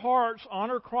in your hearts,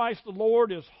 honor Christ the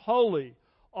Lord as holy,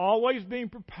 always being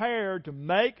prepared to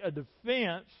make a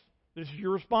defense. This is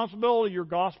your responsibility, your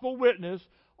gospel witness,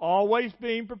 always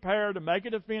being prepared to make a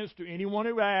defense to anyone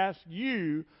who asks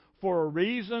you for a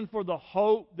reason for the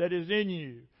hope that is in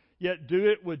you, yet do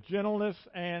it with gentleness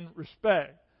and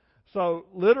respect. So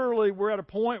literally we're at a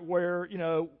point where,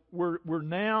 we're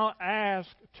now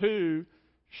asked to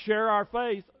share our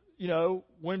faith,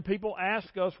 when people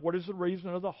ask us what is the reason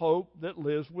of the hope that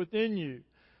lives within you.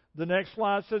 The next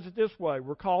slide says it this way.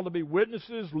 We're called to be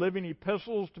witnesses, living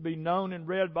epistles to be known and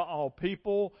read by all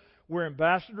people. We're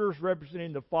ambassadors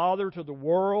representing the Father to the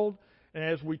world. And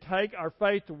as we take our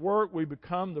faith to work, we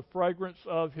become the fragrance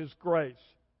of His grace.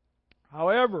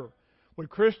 However, when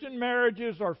Christian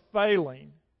marriages are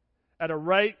failing at a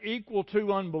rate equal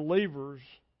to unbelievers,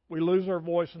 we lose our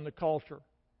voice in the culture.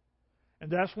 And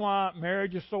that's why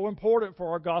marriage is so important for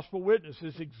our gospel witness.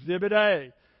 It's Exhibit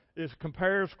A. It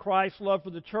compares Christ's love for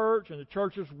the church and the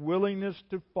church's willingness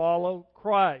to follow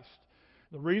Christ.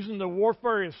 The reason the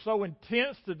warfare is so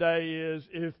intense today is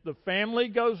if the family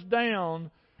goes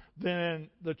down, then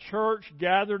the church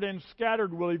gathered and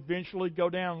scattered will eventually go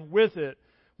down with it.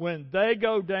 When they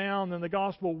go down, then the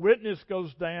gospel witness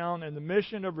goes down, and the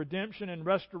mission of redemption and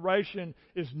restoration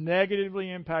is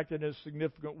negatively impacted in a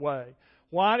significant way.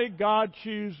 Why did God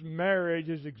choose marriage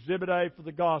as Exhibit A for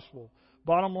the gospel?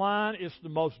 Bottom line, it's the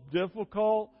most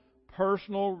difficult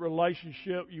personal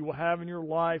relationship you will have in your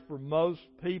life for most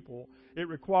people. It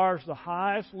requires the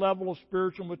highest level of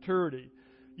spiritual maturity.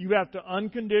 You have to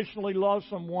unconditionally love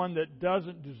someone that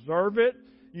doesn't deserve it.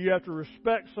 You have to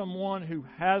respect someone who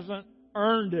hasn't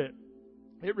earned it.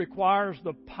 It requires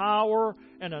the power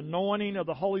and anointing of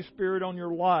the Holy Spirit on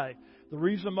your life. The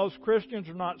reason most Christians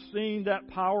are not seeing that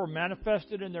power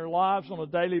manifested in their lives on a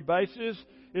daily basis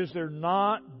is they're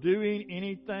not doing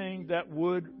anything that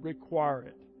would require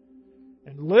it.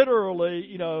 And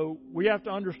literally, we have to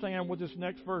understand what this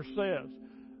next verse says.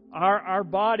 Our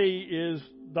body is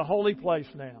the holy place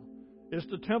now. It's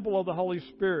the temple of the Holy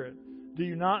Spirit. Do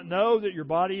you not know that your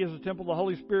body is the temple of the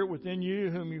Holy Spirit within you,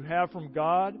 whom you have from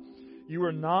God? You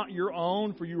are not your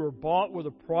own, for you were bought with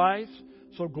a price.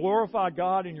 So glorify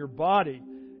God in your body.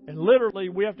 And literally,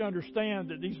 we have to understand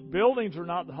that these buildings are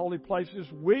not the holy places.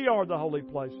 We are the holy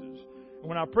places. And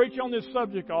when I preach on this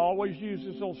subject, I always use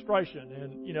this illustration.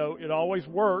 And, it always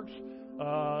works.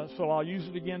 So I'll use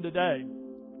it again today.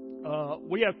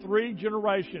 We have 3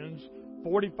 generations,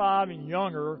 45 and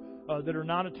younger, that are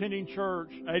not attending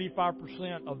church,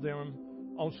 85% of them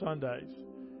on Sundays.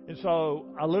 And so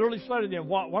I literally say to them,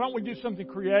 why don't we do something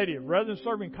creative? Rather than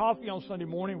serving coffee on Sunday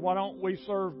morning, why don't we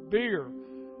serve beer?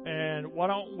 And why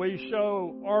don't we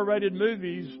show R-rated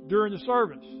movies during the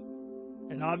service?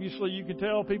 And obviously you can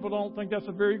tell people don't think that's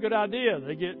a very good idea.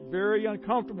 They get very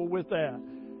uncomfortable with that.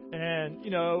 And,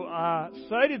 I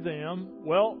say to them,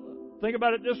 well, think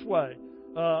about it this way.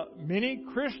 Many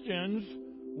Christians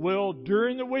will,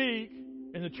 during the week,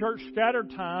 in the church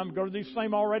scattered time, go to these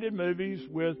same R-rated movies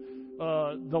with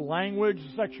the language,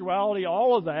 sexuality,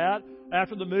 all of that.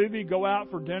 After the movie, go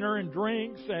out for dinner and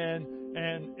drinks and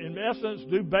in essence,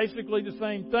 do basically the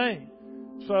same thing.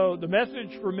 So the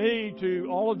message for me to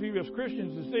all of you as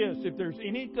Christians is this. If there's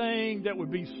anything that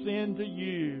would be sin to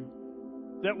you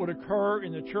that would occur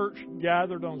in the church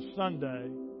gathered on Sunday,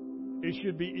 it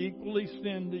should be equally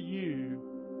sin to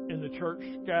you in the church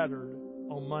scattered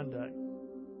on Monday.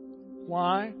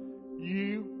 Why?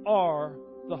 You are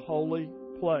the holy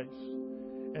place.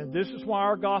 And this is why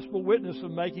our gospel witness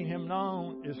of making Him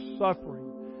known is suffering.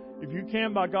 If you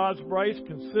can, by God's grace,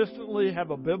 consistently have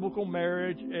a biblical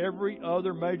marriage, every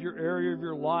other major area of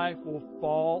your life will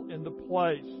fall into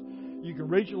place. You can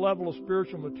reach a level of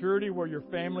spiritual maturity where your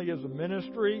family is a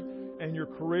ministry and your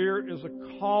career is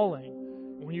a calling.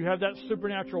 When you have that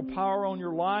supernatural power on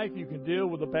your life, you can deal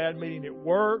with a bad meeting at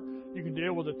work. You can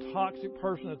deal with a toxic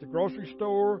person at the grocery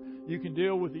store. You can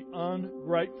deal with the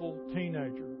ungrateful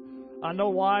teenager. I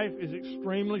know life is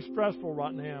extremely stressful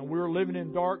right now. We're living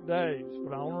in dark days.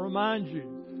 But I want to remind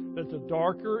you that the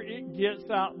darker it gets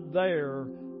out there,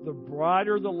 the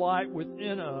brighter the light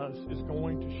within us is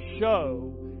going to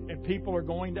show. And people are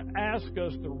going to ask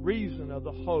us the reason of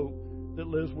the hope that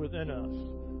lives within us.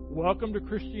 Welcome to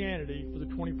Christianity for the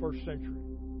 21st century.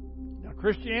 Now,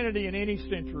 Christianity in any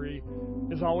century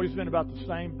has always been about the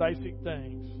same basic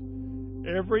things.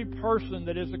 Every person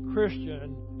that is a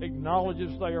Christian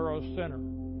acknowledges they are a sinner.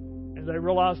 And they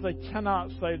realize they cannot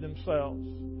save themselves.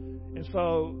 And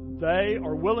so they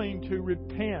are willing to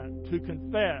repent, to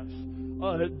confess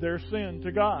their sin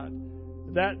to God.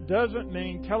 That doesn't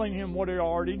mean telling him what he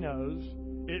already knows.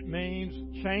 It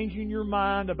means changing your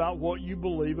mind about what you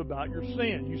believe about your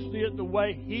sin. You see it the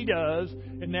way he does,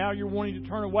 and now you're wanting to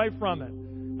turn away from it.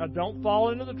 Now, don't fall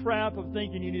into the trap of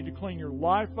thinking you need to clean your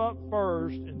life up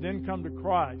first and then come to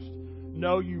Christ.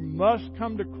 No, you must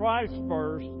come to Christ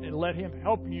first and let him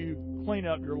help you clean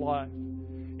up your life.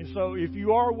 And so if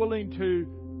you are willing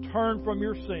to turn from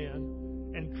your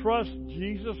sin and trust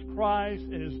Jesus Christ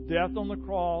and his death on the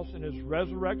cross and his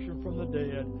resurrection from the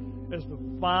dead as the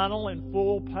final and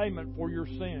full payment for your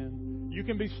sin, you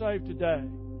can be saved today.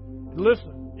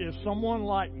 Listen, if someone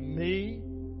like me,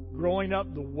 growing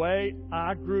up the way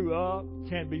I grew up,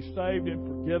 can be saved and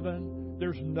forgiven,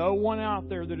 there's no one out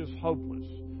there that is hopeless.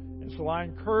 And so I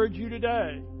encourage you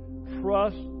today,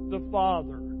 trust the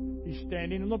Father. He's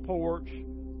standing on the porch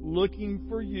looking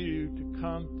for you to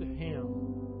come to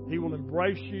him. He will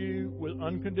embrace you with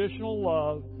unconditional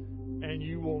love, and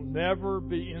you will never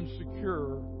be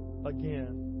insecure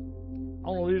again. I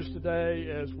want to lead us today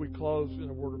as we close in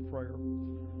a word of prayer.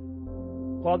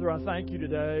 Father, I thank you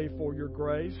today for your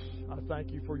grace. I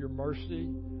thank you for your mercy.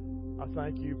 I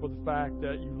thank you for the fact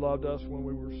that you loved us when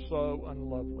we were so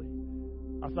unlovely.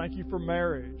 I thank you for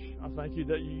marriage. I thank you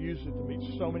that you use it to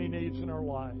meet so many needs in our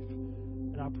life.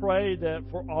 And I pray that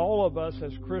for all of us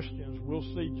as Christians, we'll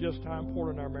see just how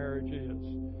important our marriage is.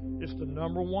 It's the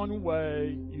number one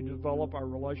way you develop our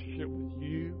relationship with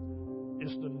you.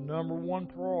 It's the number one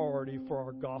priority for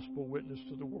our gospel witness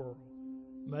to the world.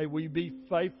 May we be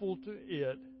faithful to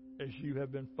it as you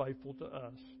have been faithful to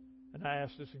us. And I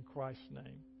ask this in Christ's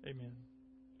name. Amen.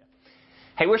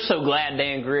 Hey, we're so glad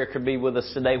Dan Greer could be with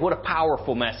us today. What a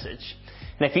powerful message.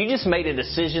 And if you just made a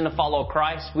decision to follow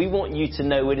Christ, we want you to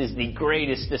know it is the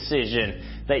greatest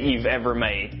decision that you've ever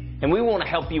made. And we want to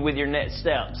help you with your next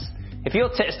steps. If you'll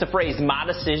text the phrase "my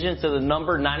decision" to the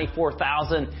number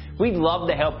 94,000, we'd love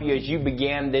to help you as you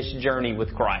begin this journey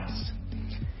with Christ.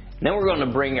 Then we're going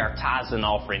to bring our tithes and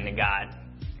offering to God.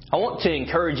 I want to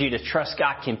encourage you to trust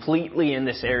God completely in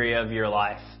this area of your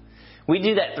life. We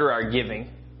do that through our giving.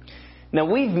 Now,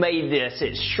 we've made this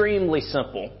extremely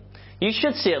simple. You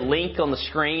should see a link on the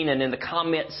screen and in the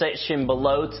comment section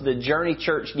below to the Journey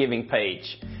Church giving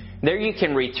page. There you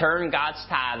can return God's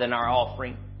tithe and our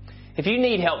offering. If you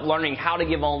need help learning how to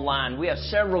give online, we have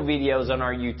several videos on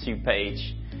our YouTube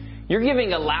page. Your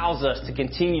giving allows us to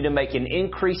continue to make an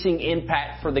increasing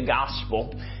impact for the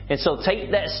gospel. And so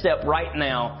take that step right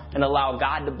now and allow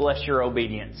God to bless your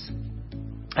obedience.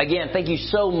 Again, thank you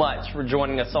so much for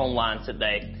joining us online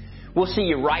today. We'll see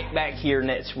you right back here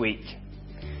next week.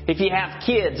 If you have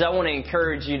kids, I want to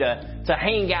encourage you to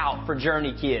hang out for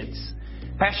Journey Kids.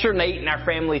 Pastor Nate and our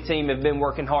family team have been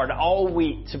working hard all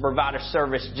week to provide a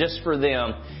service just for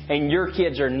them, and your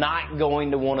kids are not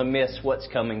going to want to miss what's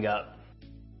coming up.